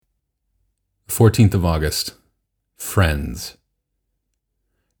14th of August. Friends.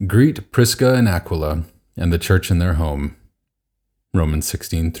 Greet Prisca and Aquila and the church in their home. Romans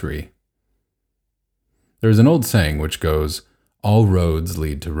 16:3. There is an old saying which goes, "All roads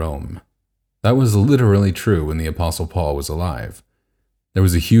lead to Rome." That was literally true when the Apostle Paul was alive. There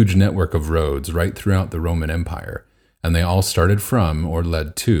was a huge network of roads right throughout the Roman Empire, and they all started from or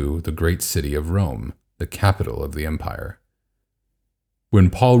led to the great city of Rome, the capital of the empire. When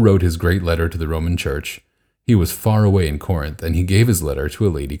Paul wrote his great letter to the Roman church, he was far away in Corinth, and he gave his letter to a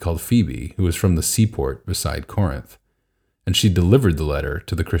lady called Phoebe, who was from the seaport beside Corinth, and she delivered the letter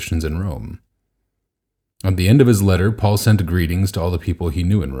to the Christians in Rome. At the end of his letter, Paul sent greetings to all the people he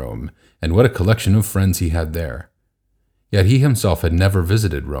knew in Rome, and what a collection of friends he had there. Yet he himself had never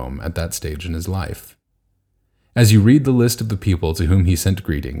visited Rome at that stage in his life. As you read the list of the people to whom he sent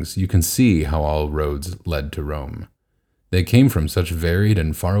greetings, you can see how all roads led to Rome. They came from such varied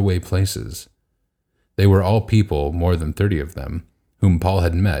and faraway places. They were all people, more than 30 of them, whom Paul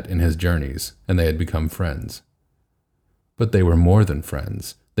had met in his journeys, and they had become friends. But they were more than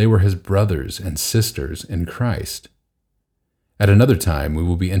friends. They were his brothers and sisters in Christ. At another time, we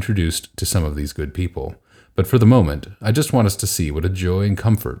will be introduced to some of these good people. But for the moment, I just want us to see what a joy and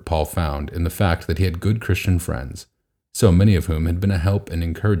comfort Paul found in the fact that he had good Christian friends, so many of whom had been a help and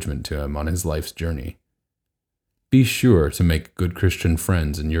encouragement to him on his life's journey. Be sure to make good Christian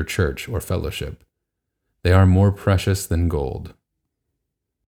friends in your church or fellowship. They are more precious than gold.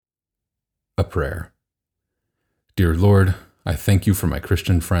 A prayer. Dear Lord, I thank you for my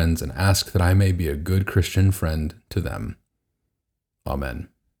Christian friends and ask that I may be a good Christian friend to them. Amen.